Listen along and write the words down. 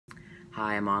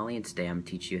Hi, I'm Ollie, and today I'm going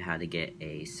to teach you how to get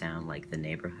a sound like the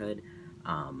Neighbourhood,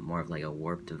 more of like a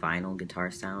warped vinyl guitar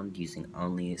sound using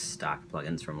only stock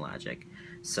plugins from Logic.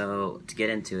 So to get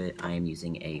into it, I am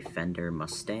using a Fender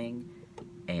Mustang,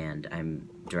 and I'm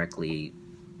directly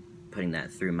putting that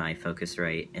through my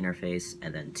Focusrite interface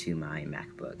and then to my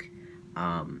MacBook.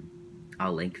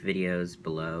 I'll link videos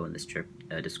below in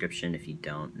the description if you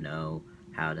don't know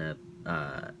how to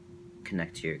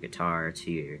connect your guitar to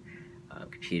your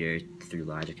computer through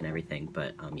Logic and everything.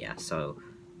 But yeah, so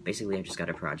basically I've just got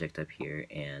a project up here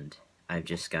and I've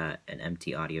just got an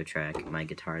empty audio track. My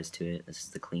guitar is to it. This is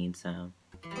the clean sound.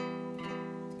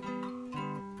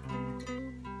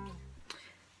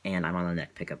 And I'm on the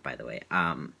neck pickup, by the way.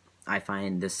 I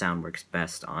find this sound works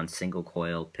best on single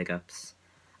coil pickups,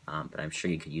 but I'm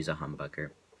sure you could use a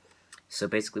humbucker. So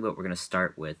basically what we're going to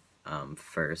start with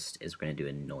first is we're going to do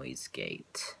a noise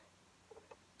gate.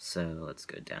 So let's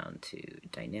go down to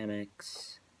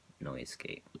Dynamics, Noise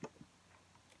Gate.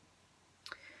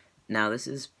 Now this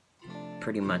is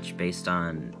pretty much based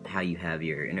on how you have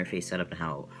your interface set up and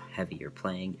how heavy you're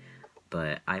playing,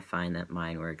 but I find that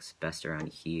mine works best around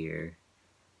here.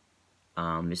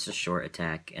 It's a short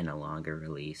attack and a longer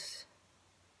release.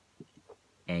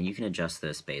 And you can adjust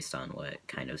this based on what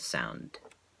kind of sound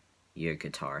your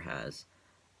guitar has.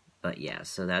 But yeah,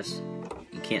 so that's,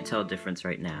 you can't tell a difference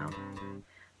right now.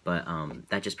 But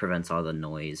that just prevents all the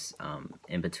noise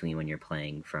in between when you're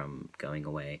playing from going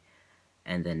away.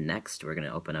 And then next, we're going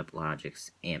to open up Logic's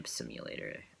Amp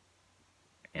Simulator,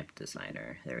 Amp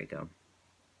Designer. There we go.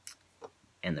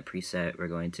 And the preset we're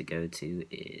going to go to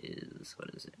is, what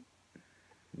is it?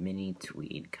 Mini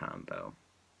Tweed Combo.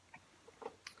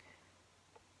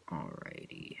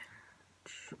 Alrighty.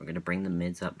 We're going to bring the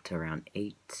mids up to around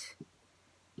 8,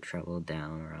 treble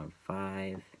down around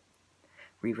 5.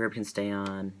 Reverb can stay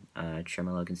on,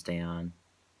 tremolo can stay on.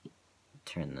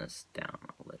 Turn this down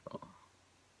a little.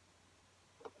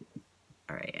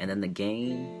 Alright, and then the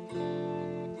gain,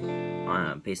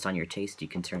 based on your taste, you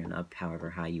can turn it up however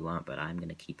high you want, but I'm going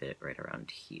to keep it right around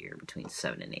here, between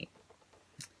 7 and 8.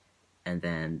 And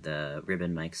then the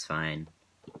ribbon mic's fine.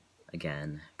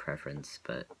 Again, preference,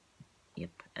 but yep.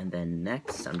 And then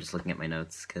next, I'm just looking at my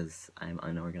notes because I'm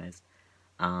unorganized.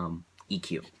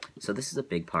 EQ. So this is a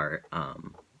big part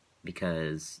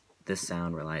because this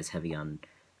sound relies heavy on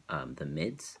the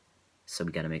mids, so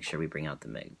we got to make sure we bring out the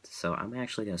mids. So I'm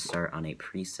actually going to start on a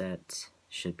preset,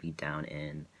 should be down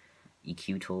in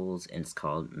EQ tools, and it's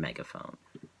called Megaphone.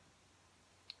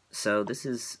 So this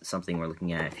is something we're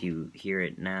looking at. If you hear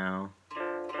it now,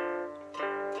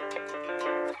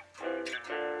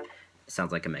 it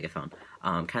sounds like a megaphone.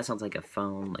 Kind of sounds like a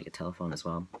phone, like a telephone as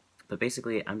well. But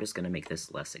basically, I'm just going to make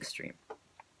this less extreme.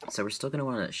 So we're still going to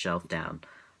want to shelf down,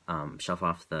 shelf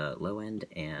off the low end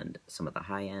and some of the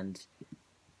high end.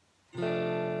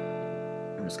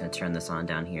 I'm just going to turn this on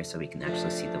down here so we can actually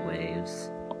see the waves.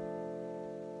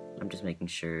 I'm just making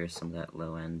sure some of that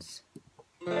low end's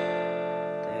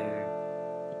there.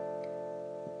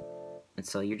 And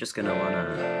so you're just going to want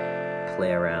to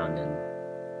play around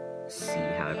and see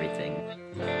how everything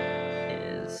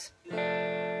is.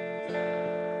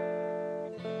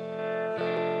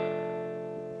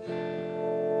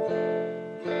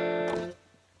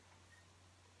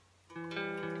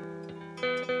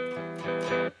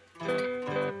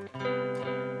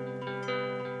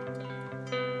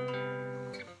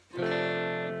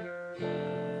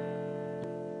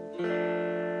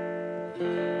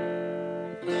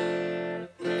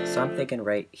 So I'm thinking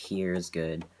right here is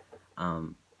good.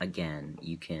 Again,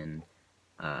 you can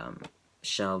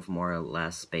shelve more or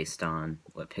less based on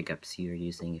what pickups you're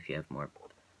using, if you have more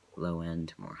low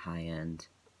end, more high end.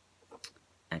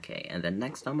 Okay, and then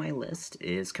next on my list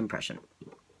is compression.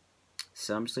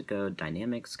 So I'm just going to go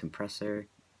Dynamics, Compressor,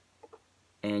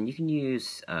 and you can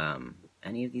use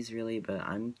any of these really, but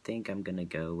I think I'm going to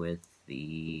go with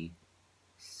the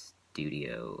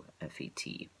Studio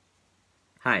FET.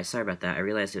 Hi, sorry about that. I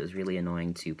realized it was really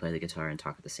annoying to play the guitar and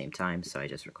talk at the same time, so I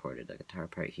just recorded the guitar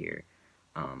part here.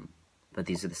 But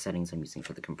these are the settings I'm using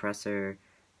for the compressor,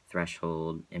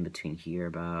 threshold, in between here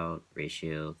about,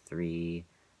 ratio 3,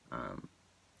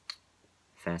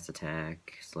 fast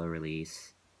attack, slow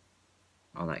release,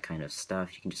 all that kind of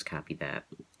stuff. You can just copy that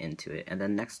into it. And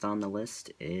then next on the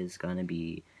list is going to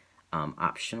be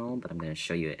optional, but I'm going to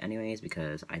show you it anyways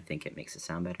because I think it makes it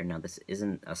sound better. Now this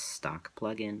isn't a stock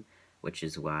plugin, which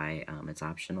is why it's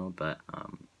optional, but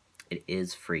it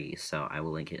is free, so I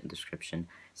will link it in the description.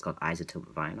 It's called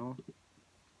Isotope Vinyl,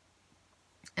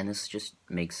 and this just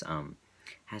makes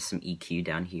has some EQ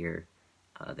down here.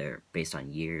 They're based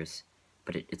on years,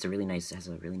 but it's a really nice, has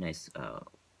a really nice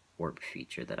warp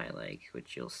feature that I like,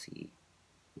 which you'll see.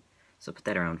 So put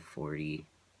that around 40,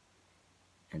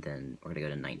 and then we're going to go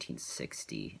to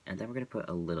 1960, and then we're going to put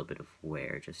a little bit of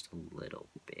wear, just a little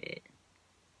bit.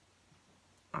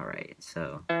 Alright,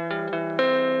 so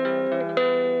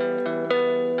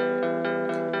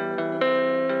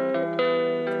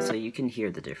you can hear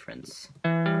the difference.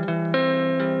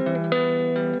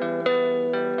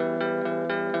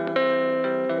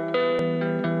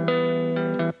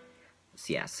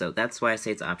 So yeah, so that's why I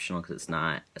say it's optional, because it's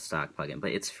not a stock plugin,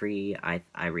 but it's free. I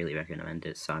really recommend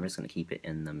it, so I'm just going to keep it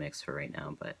in the mix for right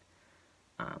now, but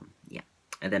yeah.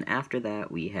 And then after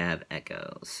that, we have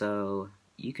echo. So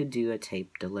you could do a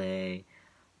tape delay.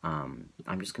 I'm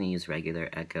just going to use regular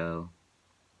echo.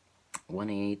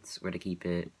 1/8, we're to keep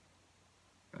it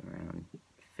around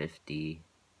 50.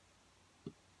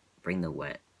 Bring the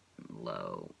wet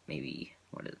low, maybe,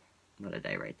 what did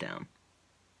I write down?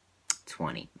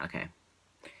 20, okay.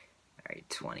 Alright,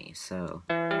 20, so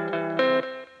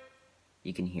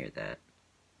you can hear that.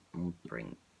 We'll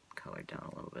bring color down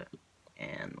a little bit.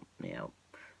 And, yeah,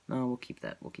 no, we'll keep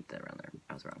that around there.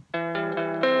 I was wrong.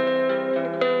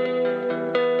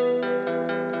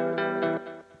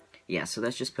 Yeah, so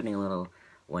that's just putting a little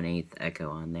 1/8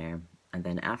 echo on there. And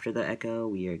then after the echo,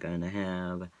 we are going to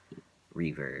have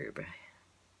reverb.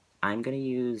 I'm going to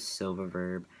use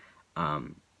Silververb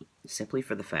simply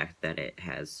for the fact that it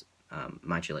has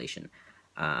modulation.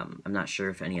 I'm not sure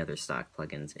if any other stock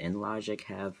plugins in Logic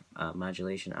have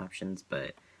modulation options,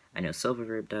 but I know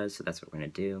Silververb does, so that's what we're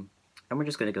going to do. And we're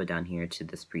just going to go down here to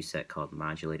this preset called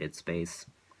Modulated Space,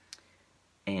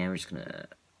 and we're just going to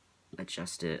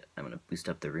adjust it. I'm going to boost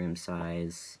up the room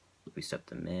size, boost up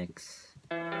the mix.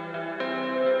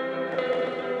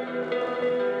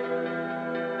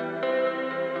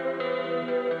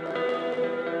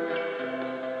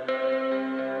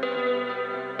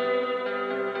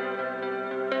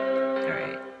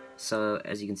 So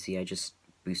as you can see, I just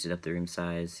boosted up the room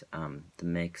size, the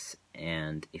mix,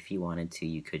 and if you wanted to,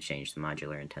 you could change the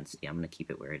modular intensity. I'm going to keep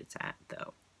it where it's at,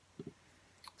 though.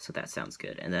 So that sounds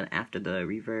good. And then after the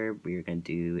reverb, we're going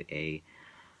to do a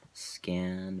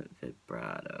scan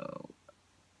vibrato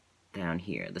down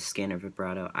here. The scanner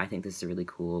vibrato, I think this is a really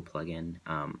cool plugin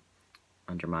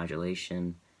under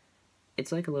modulation.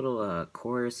 It's like a little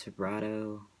chorus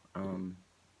vibrato kind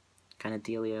of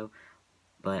dealio,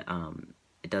 but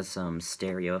it does some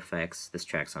stereo effects. This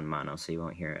track's on mono, so you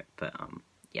won't hear it, but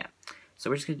yeah. So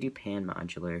we're just going to do pan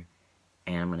modular,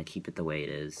 and I'm going to keep it the way it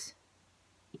is,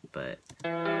 but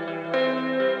let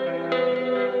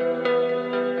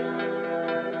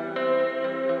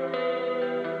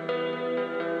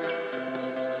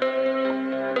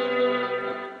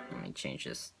me change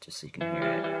this just so you can hear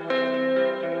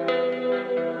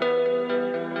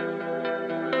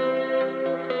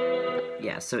it.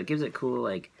 Yeah, so it gives it cool,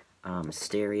 like,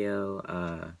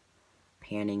 stereo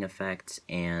panning effect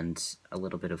and a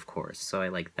little bit of chorus, so I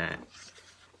like that.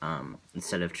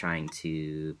 Instead of trying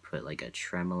to put like a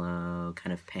tremolo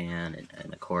kind of pan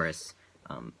and a chorus,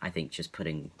 I think just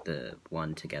putting the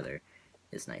one together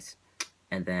is nice.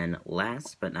 And then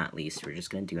last but not least, we're just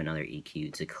going to do another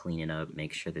EQ to clean it up,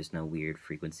 make sure there's no weird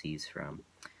frequencies from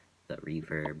the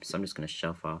reverb. So I'm just going to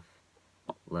shelf off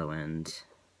low end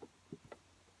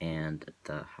and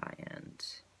the high end.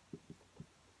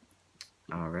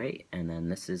 Alright, and then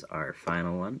this is our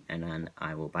final one, and then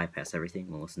I will bypass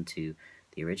everything. We'll listen to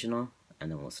the original,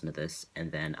 and then we'll listen to this,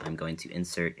 and then I'm going to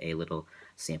insert a little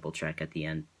sample track at the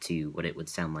end to what it would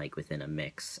sound like within a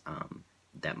mix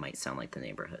that might sound like the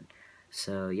Neighbourhood.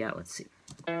 So yeah, let's see.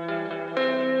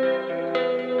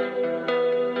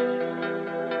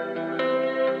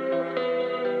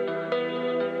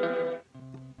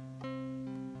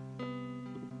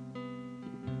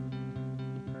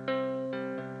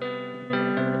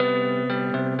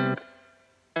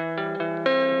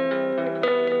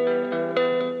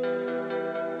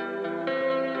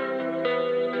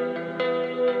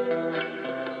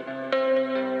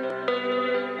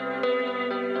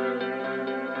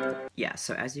 Yeah,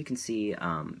 so as you can see,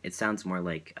 it sounds more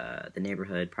like the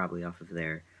Neighbourhood, probably off of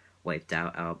their Wiped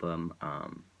Out album,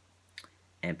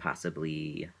 and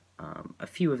possibly a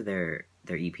few of their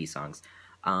EP songs.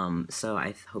 So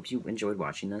I hope you enjoyed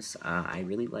watching this. I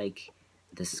really like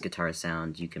this guitar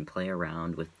sound. You can play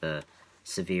around with the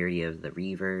severity of the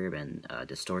reverb and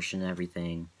distortion and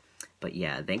everything. But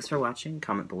yeah, thanks for watching.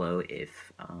 Comment below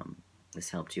if this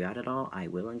helped you out at all. I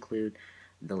will include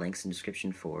the links in the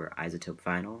description for iZotope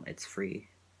Vinyl. It's free,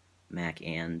 Mac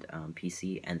and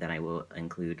PC, and then I will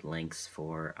include links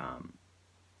for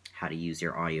how to use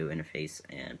your audio interface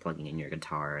and plugging in your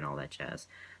guitar and all that jazz.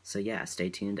 So yeah, stay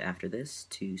tuned after this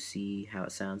to see how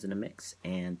it sounds in a mix,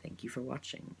 and thank you for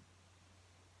watching.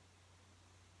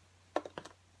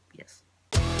 Yes.